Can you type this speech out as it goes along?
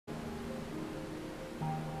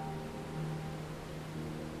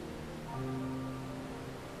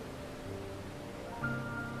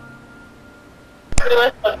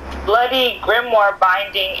with a bloody grimoire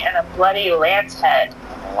binding and a bloody lance head.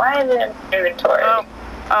 Why is it in my inventory? Oh,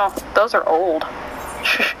 those are old.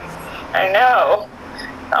 I know.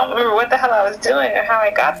 I don't remember what the hell I was doing or how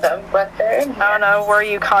I got them, but they're in here. I don't know. Were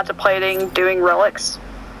you contemplating doing relics?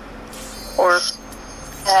 Or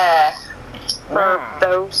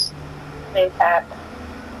those? Mayhap.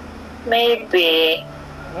 Maybe.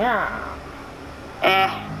 Yeah.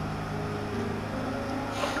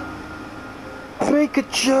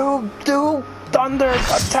 Pikachu, do thunder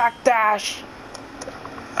attack dash.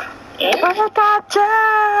 Pikachu!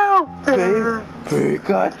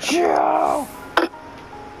 Pikachu!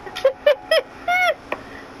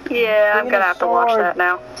 Yeah, I'm gonna have to watch that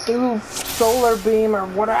now. Do solar beam or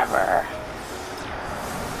whatever.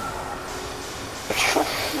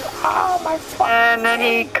 Oh my fuck. And then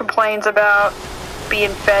he complains about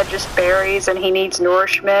being fed just berries and he needs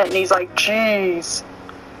nourishment and he's like, jeez.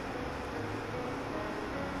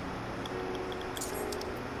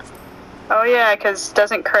 Oh yeah, because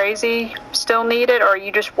doesn't Crazy still need it, or are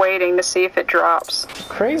you just waiting to see if it drops?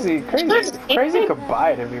 Crazy could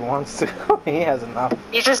buy it if he wants to. He has enough.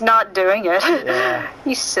 He's just not doing it. Yeah.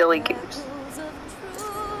 You silly goose.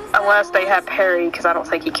 Unless they have Perry, because I don't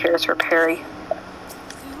think he cares for Perry.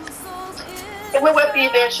 It will whip you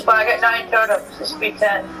there, Shabbat. I got 9 turnips. This will be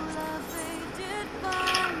 10.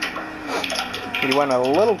 You went a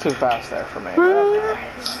little too fast there for me.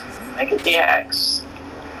 I get the axe.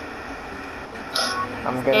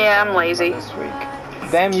 I'm lazy. This week.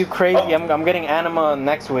 Damn you crazy! I'm getting anima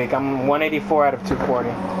next week. I'm 184 out of 240.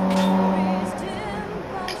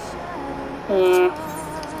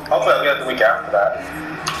 Hopefully I'll get it the week after that.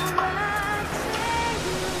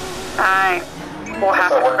 We'll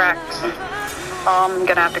have to crack. I'm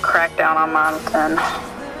gonna have to crack down on mine within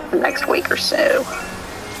the next week or so.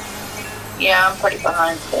 Yeah, I'm pretty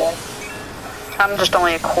behind too. I'm just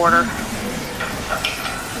only a quarter.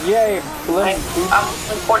 Yay! I'm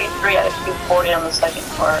 43 out of 240 on the second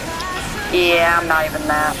part. Yeah, I'm not even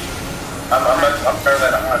that. I'm barely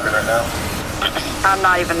at 100 right now. I'm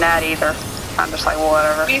not even that either. I'm just like,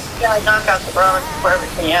 whatever. Yeah, I knock out the relic for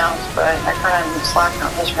everything else, but I kind of slacking on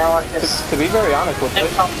this relic. To be very honest,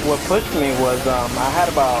 what pushed me was I had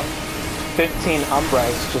about 15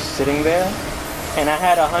 umbras just sitting there, and I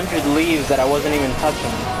had 100 leaves that I wasn't even touching.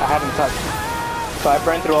 I haven't touched. So I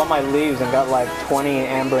burned through all my leaves and got like 20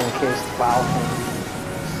 amber encased flower.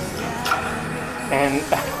 And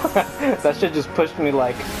that shit just pushed me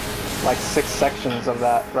like 6 sections of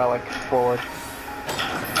that relic forward.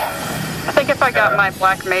 I think if I got my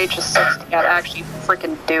black mage to 60, I'd actually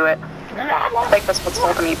freaking do it. I think that's what's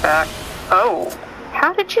holding me back. Oh.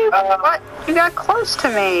 How did you... what? You got close to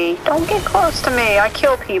me. Don't get close to me. I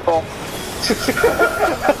kill people.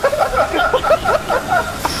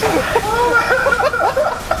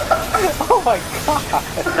 Oh my god.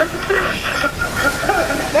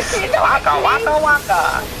 Waka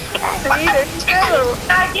waka. Me too.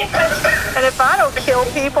 And if I don't kill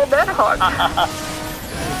people, Nidhogg.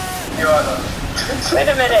 Wait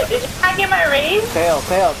a minute, did you not get my raise? Tail.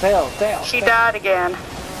 She died again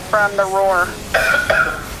from the roar.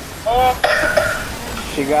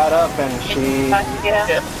 She got up and she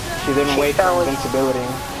didn't wait for invincibility.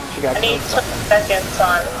 She got I need killed. 20 seconds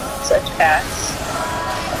on such cats.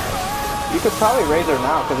 You could probably raise her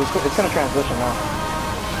now because it's gonna transition now.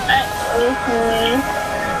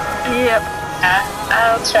 Yep.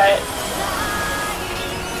 I'll try it.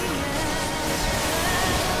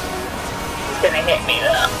 It's gonna hit me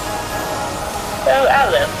though. So I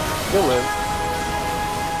live. You'll live.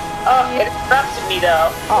 Oh, it interrupted me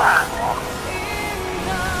though. Oh.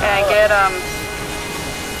 And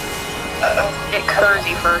get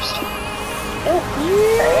Kersey first.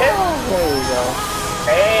 There you go.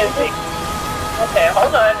 Crazy. Okay,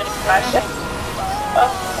 hold on.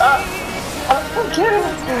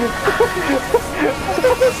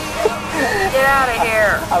 Get out of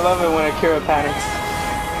here. I love it when Akira panics.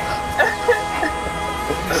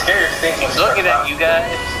 The scariest thing is looking at you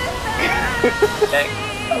guys.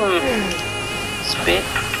 Spit.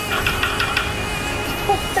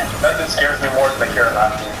 Nothing scares me more than Akira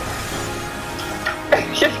laughing.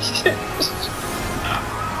 Just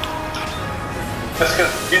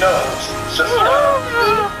because, you know, it's just, you know.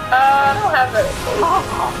 I don't have it.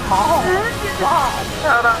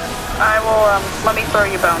 Hold on. I will, let me throw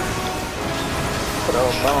you a bone. Throw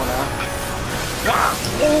a bone, huh?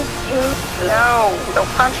 No,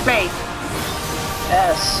 don't punch me.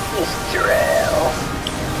 Yes, Minstrel.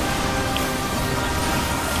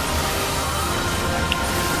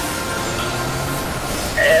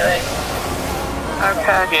 Really?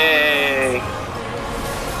 Okay.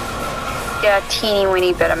 Yay. Yeah, teeny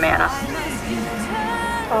weeny bit of mana.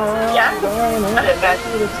 Yeah. Oh no,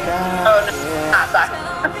 not that.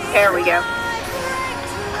 There we go.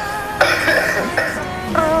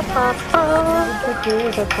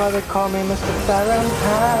 That's why they call me Mr. Valentine.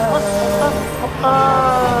 I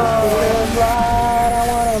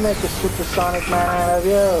wanna make a supersonic man out of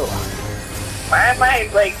you. Why am I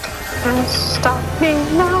like? Stop me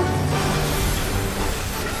now.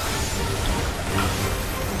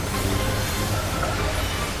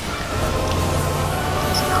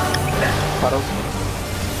 Puddles.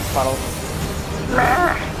 Puddles.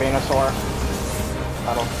 Venusaur.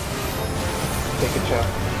 Puddles. Take a chill.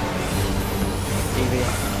 Easy.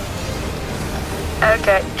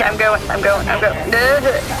 Okay, I'm going. Go,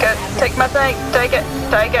 take my thing. Take it.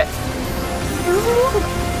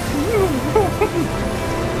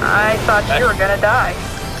 I thought you were gonna die.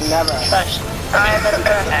 Never. I'm in the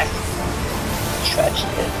Trudged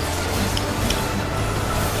it.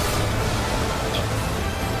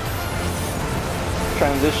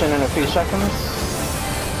 Transition in a few seconds.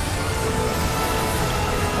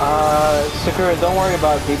 Sakura, don't worry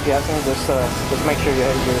about DPSing, just make sure you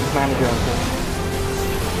have your manager on too.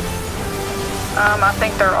 I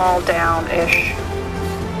think they're all down-ish.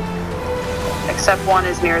 Except one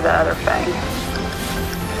is near the other thing.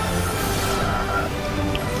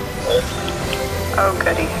 Oh,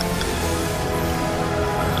 goody.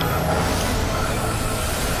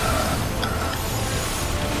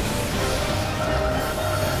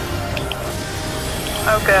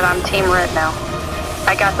 Oh, good, I'm Team Red now.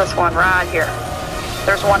 I got this one right here.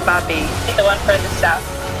 There's one by B. The one further south.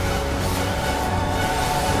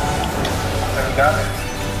 You got it.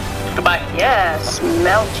 Goodbye. Yes,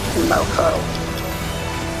 melt you, mofo.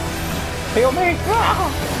 Heal me!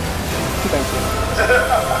 Thank you.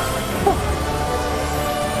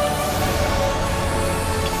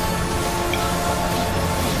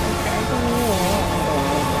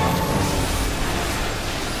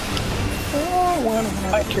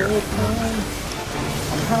 Hi, Kira.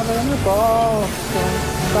 I'm having a ball, don't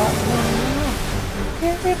stop me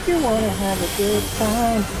now. If you wanna have a good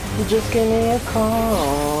time, you just give me a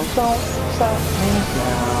call. Don't stop me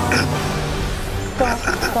now. Don't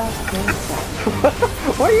stop me now.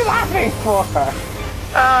 What are you laughing for?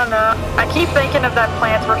 Oh no. I keep thinking of that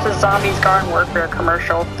Plants vs. Zombies Garden Warfare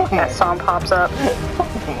commercial. That song pops up.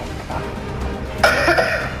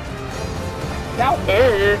 Now.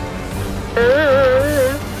 Ew.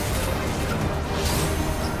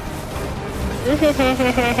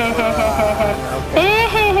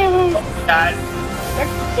 God.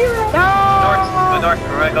 No! North.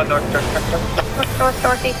 We're gonna go north.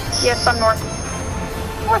 Northy. Yes, I'm north.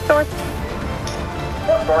 North.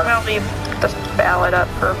 I'll leave this ballad up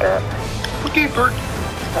for a bit. Okay, Bert.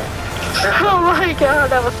 Oh my god,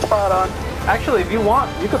 that was spot on. Actually, if you want,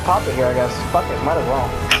 you could pop it here, I guess. Fuck it, might as well.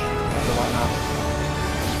 Why not?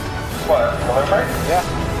 What? Right? Yeah.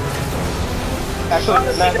 Actually,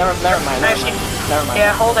 never mind.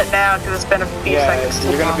 Yeah, hold it now because it's been a few seconds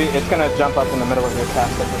too long. It's gonna jump up in the middle of your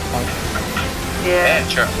cast at this point. Yeah.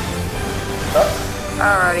 Sure.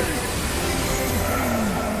 Alrighty.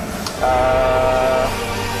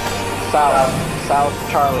 South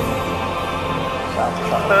Charlie.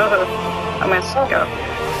 I'm gonna go.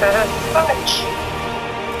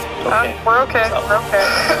 We're okay.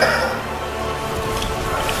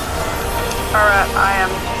 Alright, I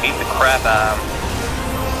am. Beat the crap out of him.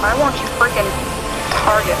 I want you freaking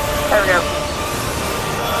target. There we go.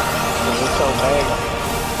 It's so big.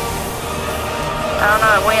 I don't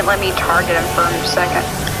know, it wouldn't let me target him for a second.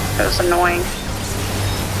 It was annoying.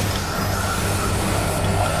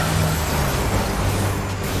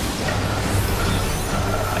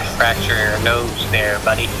 Fracture your nose there,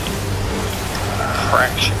 buddy.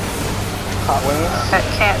 Fracture. Hot wings. That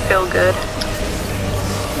can't feel good.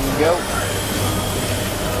 Go.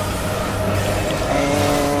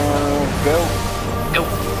 And go.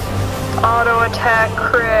 Auto attack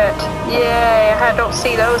crit. Yay, I don't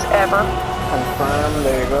see those ever. Confirm,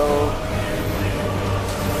 there you go.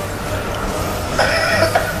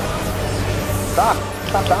 Stop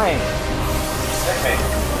dying.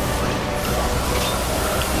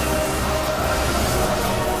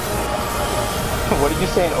 What did you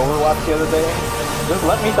say in Overwatch the other day? Just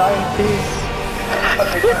let me die in peace.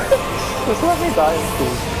 Just let me die in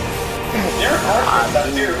peace. You're hard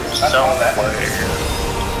to do. I found that.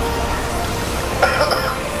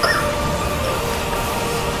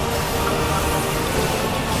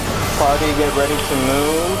 Party, get ready to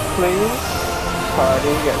move, please.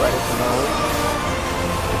 Party, get ready to move.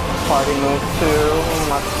 Party, move to,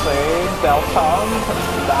 let's say, Delta,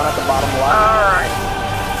 down at the bottom left. Alright.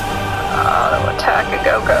 Auto attack a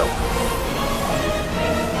go-go.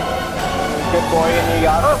 Good boy, and you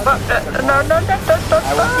got Oh, no.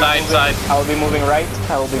 Side. I will be moving right.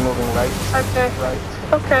 I will be moving right. Okay. Right.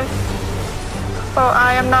 Okay. Oh,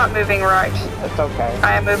 I am not moving right. It's okay.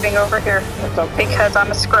 I am moving over here. It's okay. Because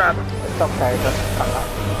I'm a scrub. It's okay. Just come on.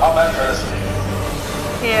 I'll enter this.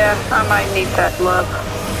 Yeah, I might need that love.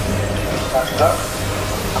 After that.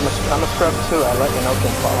 I'm a scrub too. I let you know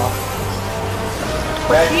can fall off.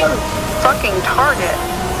 You fucking target.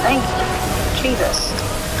 Thank you. Jesus.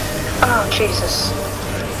 Oh, Jesus.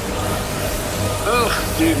 Oof.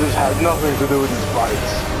 Jesus has nothing to do with these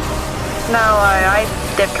fights. No, I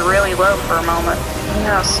dipped really low for a moment.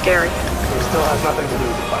 That was scary. It still has nothing to do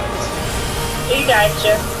with the fights. He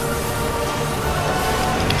gotcha.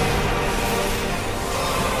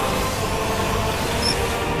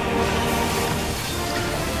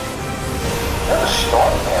 There's a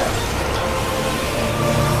storm there.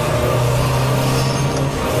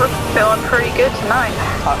 We're feeling pretty good tonight.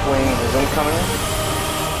 Hot wings is incoming.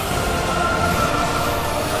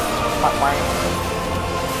 Hot wings.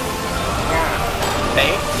 Yeah.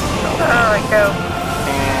 Hey. Alright, go.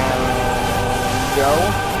 And go.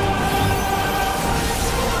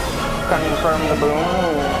 Confirm the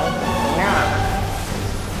boom. Yeah.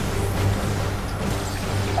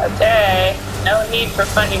 Okay. No need for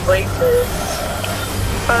funny voices.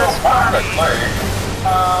 But it's fun.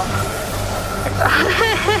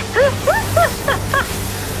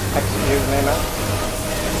 Excuse me, man.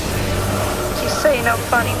 Did you say no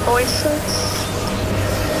funny voices?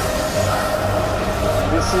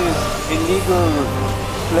 This is illegal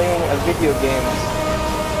playing a video game.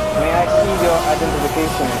 May I see your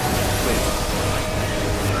identification, please?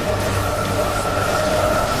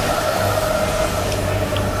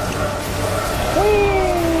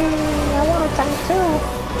 Whee! I want a tank too.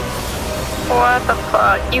 What the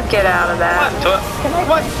fuck? You get out of that.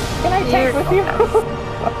 Can I tank with you?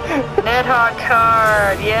 Nidhogg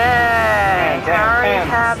card, yay! I already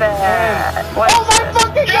have it. What Oh is my this?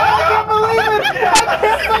 fucking god, I can't believe it! I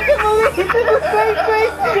can't fucking believe he did the same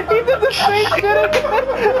thing! He did the same shit again!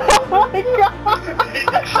 Oh my god!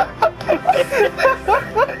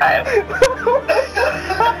 I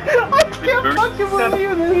can't fucking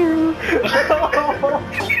believe this!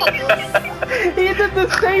 He did the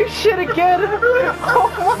same shit again!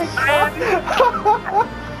 Oh my god!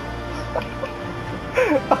 I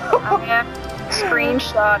am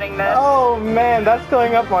screenshotting this. Oh man, that's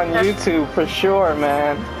going up on YouTube for sure,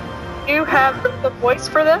 man. You have the voice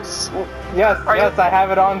for this? Yes, yes, I have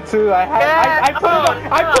it on too. I put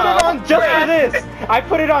it on just for this. I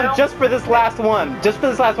put it on just for this last one. Just for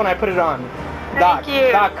this last one, I put it on. Doc, Thank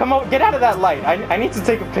you. Doc, come on, get out of that light. I need to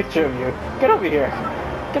take a picture of you. Get over here.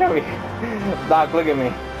 Get over here. Doc, look at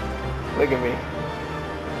me. Look at me.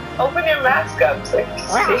 Open your mask up so you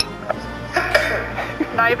can see.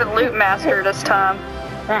 Not even Loot Master this time.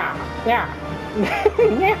 Yeah.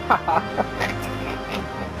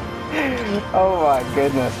 Oh my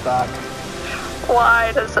goodness, Doc.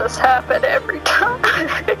 Why does this happen every time?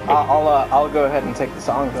 I'll go ahead and take the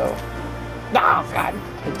song though. Oh God.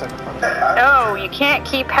 He took it from me. No, you can't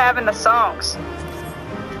keep having the songs.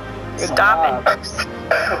 Stop it.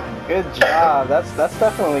 Good job. That's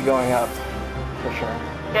definitely going up for sure.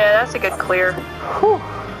 Yeah, that's a good clear. Whew.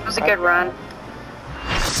 It was a good run.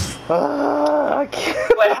 I can't.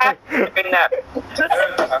 What happened in that?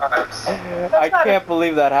 I can't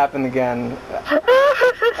believe that happened again. Oh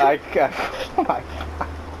my god.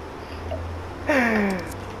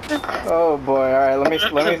 Oh boy. All right.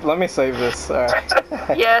 Let me save this. All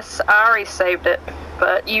right. Yes, I already saved it,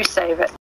 but you save it.